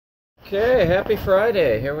Okay, happy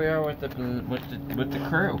Friday. Here we are with the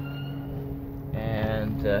crew,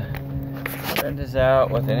 and Brenda's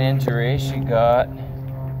out with an injury she got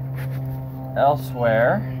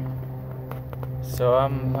elsewhere, so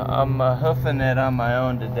I'm hoofing it on my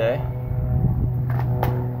own today.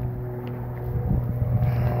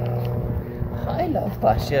 Hi, love.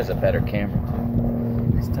 Oh, she has a better camera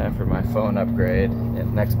too. It's time for my phone upgrade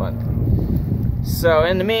next month. So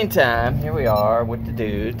in the meantime, here we are with the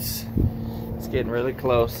dudes. It's getting really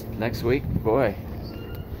close. Next week, boy,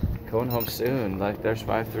 going home soon. Like there's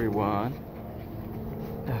 531.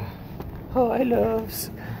 Oh, I loves.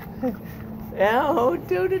 Oh,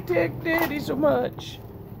 don't attack Daddy so much.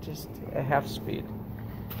 Just a half speed.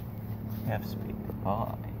 Half speed.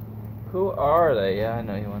 Bye. Who are they? Yeah, I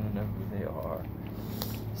know you want to know who they are.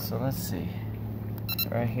 So let's see.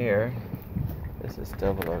 Right here. This is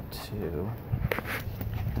 002.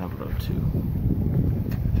 002.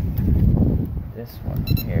 This one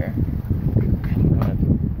here.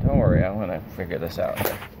 Don't worry, I'm gonna figure this out.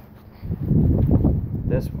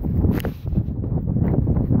 This one.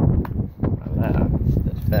 My left.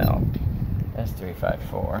 This fell. That's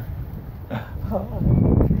 354.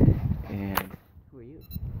 And who are you?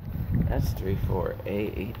 That's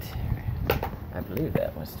 348. I believe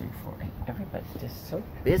that was 348. Everybody's just so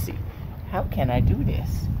busy. How can I do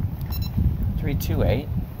this? 328.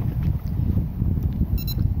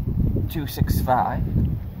 265.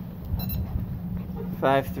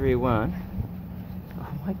 531.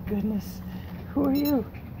 Oh my goodness. Who are you?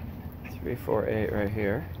 348 right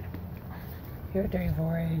here. Here,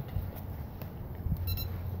 348.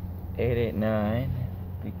 889.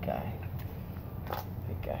 Big guy.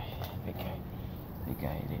 Big guy. Big guy. Big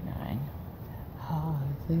guy, 889. Oh,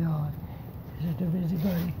 they are. He's a busy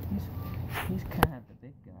buddy. He's kind of the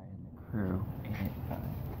big guy in the crew. 885.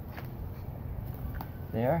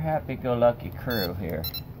 They are happy-go-lucky crew here.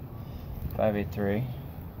 583.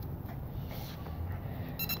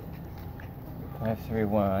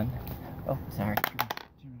 531. Oh, sorry.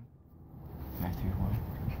 531.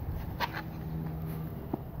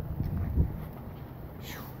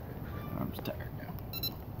 Arm's tired now.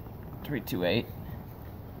 328.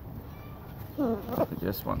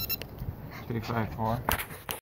 This one. 354.